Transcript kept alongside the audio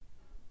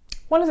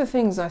One of the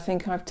things I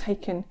think I've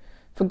taken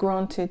for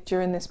granted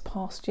during this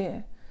past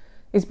year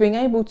is being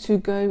able to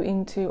go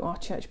into our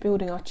church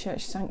building, our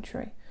church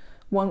sanctuary,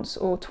 once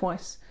or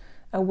twice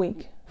a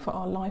week for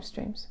our live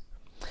streams.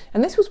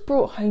 And this was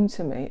brought home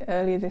to me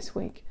earlier this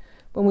week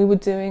when we were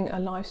doing a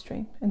live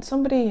stream, and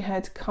somebody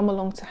had come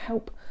along to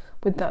help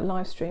with that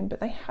live stream,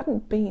 but they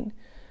hadn't been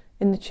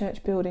in the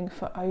church building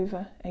for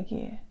over a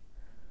year.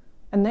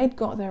 And they'd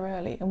got there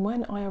early, and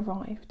when I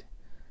arrived,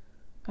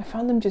 I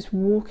found them just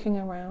walking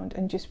around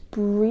and just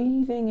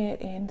breathing it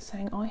in,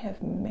 saying, I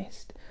have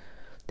missed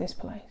this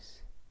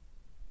place.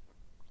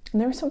 And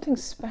there is something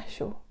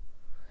special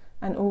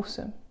and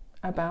awesome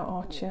about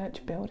our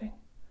church building.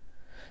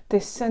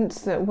 This sense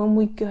that when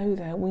we go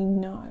there, we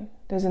know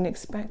there's an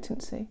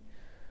expectancy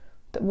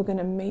that we're going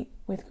to meet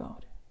with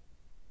God.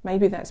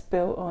 Maybe that's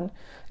built on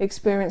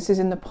experiences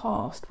in the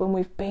past when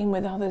we've been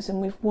with others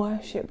and we've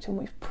worshipped and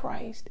we've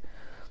praised,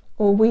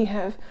 or we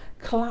have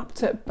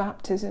clapped at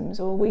baptisms,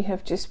 or we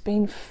have just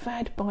been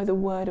fed by the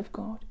Word of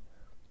God.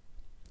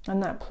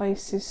 And that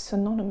place is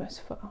synonymous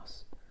for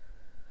us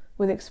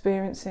with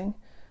experiencing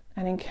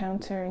and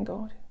encountering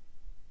God.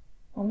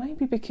 Or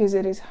maybe because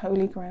it is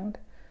holy ground,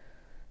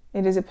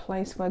 it is a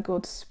place where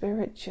God's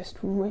Spirit just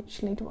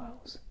richly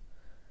dwells.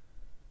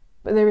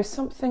 But there is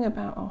something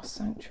about our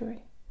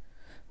sanctuary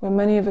where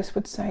many of us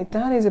would say,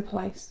 that is a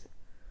place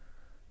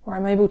where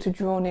I'm able to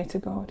draw near to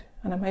God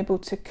and I'm able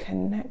to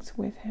connect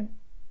with Him.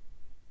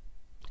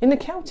 In the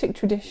Celtic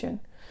tradition,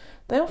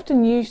 they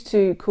often used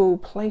to call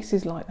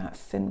places like that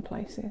thin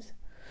places.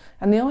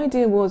 And the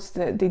idea was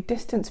that the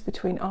distance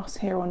between us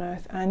here on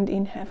earth and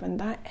in heaven,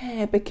 that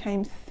air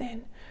became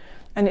thin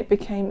and it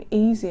became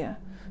easier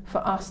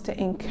for us to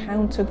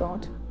encounter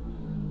God,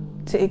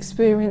 to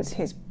experience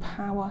His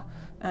power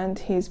and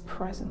His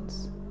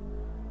presence.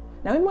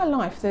 Now in my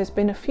life there's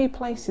been a few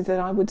places that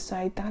I would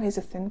say that is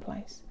a thin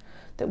place,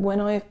 that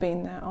when I have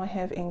been there I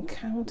have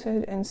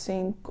encountered and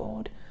seen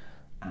God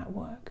at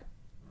work.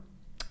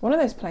 One of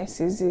those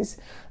places is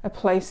a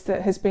place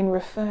that has been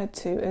referred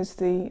to as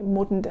the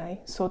modern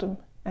day Sodom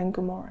and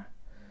Gomorrah,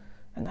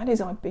 and that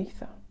is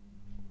Ibiza.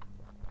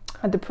 I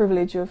had the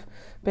privilege of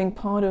being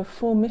part of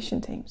 4 mission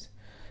teams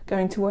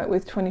going to work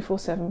with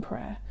 24/7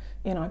 prayer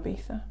in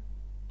Ibiza.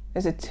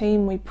 As a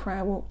team we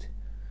prayer walked,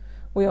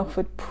 we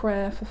offered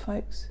prayer for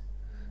folks,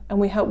 and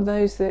we helped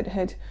those that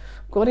had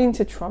got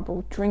into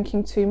trouble,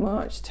 drinking too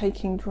much,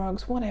 taking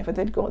drugs, whatever,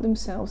 they'd got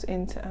themselves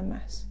into a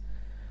mess.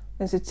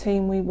 As a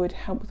team we would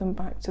help them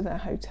back to their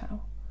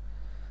hotel,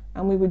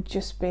 and we would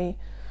just be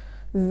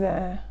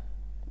there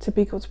to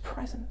be God's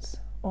presence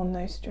on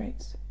those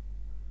streets.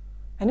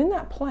 And in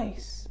that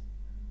place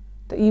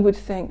that you would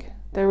think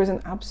there is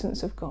an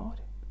absence of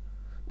God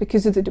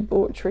because of the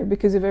debauchery,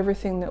 because of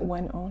everything that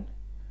went on,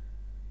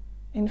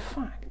 in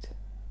fact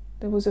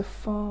there was a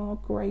far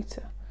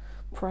greater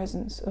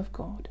presence of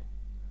God.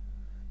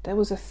 There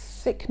was a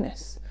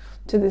thickness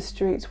to the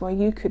streets where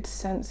you could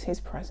sense His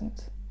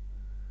presence,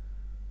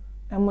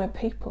 and where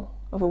people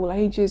of all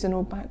ages and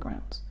all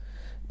backgrounds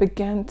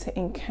began to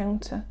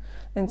encounter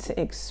and to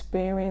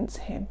experience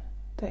Him,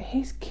 that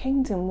His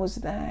kingdom was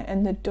there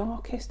in the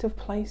darkest of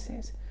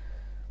places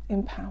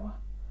in power,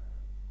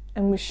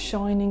 and was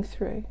shining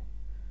through,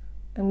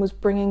 and was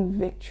bringing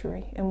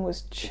victory, and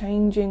was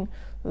changing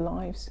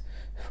lives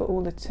for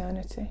all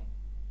eternity.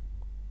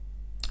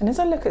 And as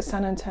I look at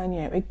San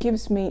Antonio, it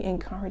gives me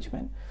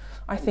encouragement.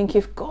 I think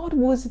if God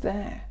was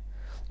there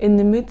in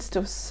the midst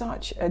of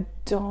such a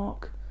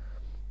dark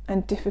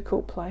and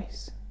difficult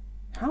place,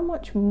 how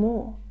much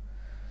more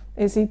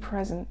is He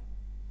present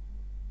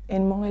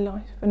in my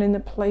life and in the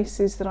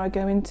places that I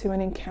go into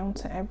and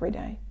encounter every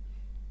day?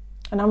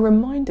 And I'm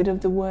reminded of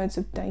the words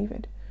of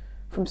David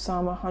from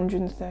Psalm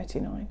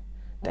 139.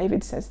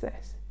 David says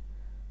this: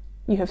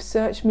 "You have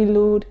searched me,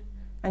 Lord,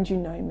 and you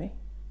know me.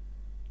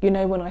 You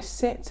know when I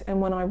sit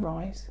and when I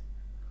rise.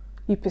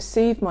 You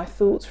perceive my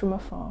thoughts from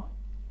afar.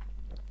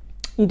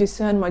 You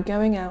discern my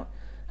going out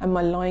and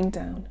my lying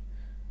down.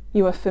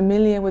 You are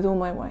familiar with all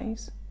my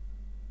ways.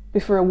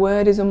 Before a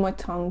word is on my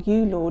tongue,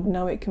 you, Lord,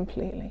 know it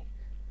completely.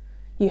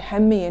 You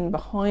hem me in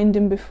behind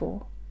and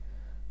before,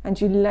 and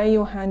you lay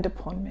your hand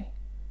upon me.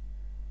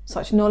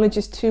 Such knowledge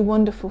is too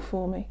wonderful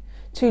for me,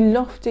 too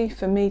lofty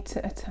for me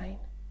to attain.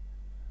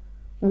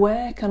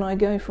 Where can I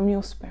go from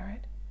your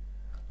spirit?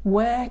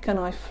 Where can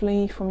I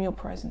flee from your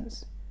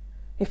presence?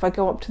 If I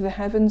go up to the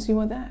heavens, you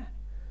are there.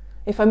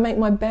 If I make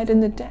my bed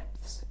in the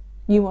depths,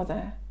 you are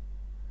there.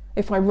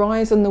 If I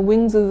rise on the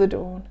wings of the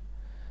dawn,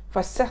 if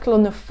I settle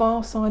on the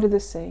far side of the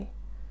sea,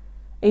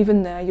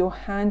 even there your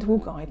hand will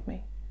guide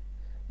me.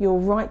 Your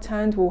right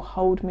hand will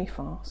hold me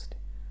fast.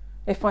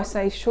 If I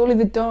say, surely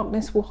the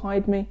darkness will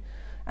hide me,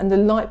 and the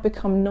light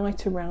become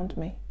night around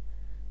me,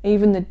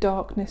 even the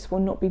darkness will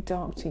not be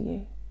dark to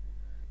you.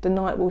 The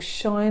night will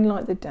shine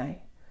like the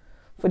day,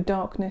 for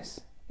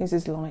darkness is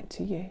as light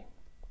to you."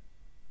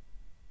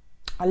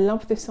 I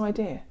love this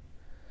idea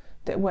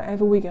that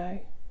wherever we go,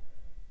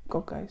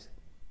 God goes.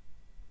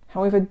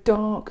 However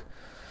dark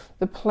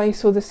the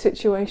place or the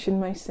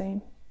situation may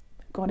seem,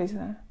 God is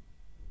there.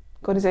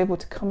 God is able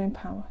to come in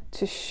power,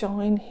 to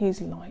shine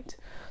his light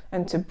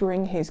and to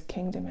bring his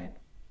kingdom in.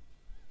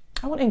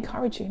 I want to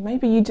encourage you.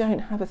 Maybe you don't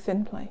have a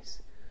thin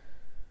place.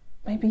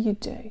 Maybe you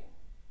do.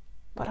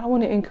 But I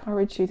want to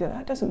encourage you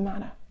that doesn't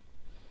matter.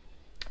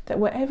 That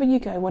wherever you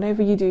go,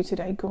 whatever you do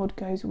today, God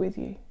goes with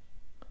you.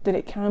 That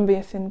it can be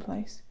a thin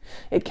place.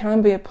 It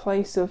can be a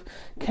place of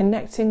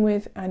connecting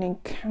with and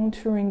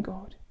encountering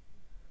God.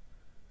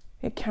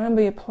 It can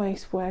be a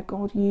place where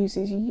God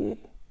uses you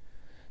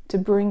to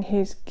bring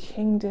his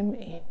kingdom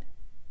in.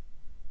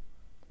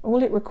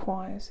 All it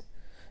requires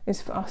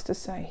is for us to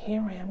say,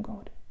 here I am,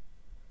 God.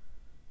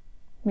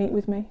 Meet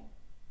with me.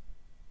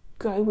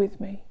 Go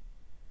with me.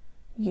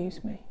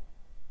 Use me.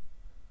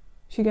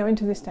 As you go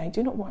into this day,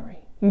 do not worry.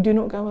 You do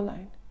not go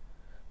alone,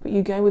 but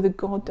you go with a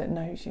God that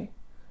knows you,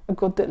 a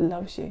God that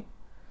loves you,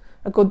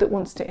 a God that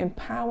wants to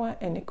empower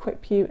and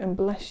equip you and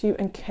bless you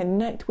and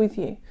connect with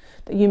you,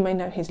 that you may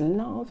know his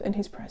love and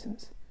his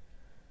presence,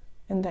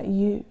 and that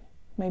you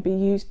may be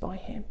used by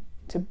him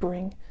to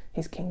bring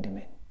his kingdom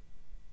in.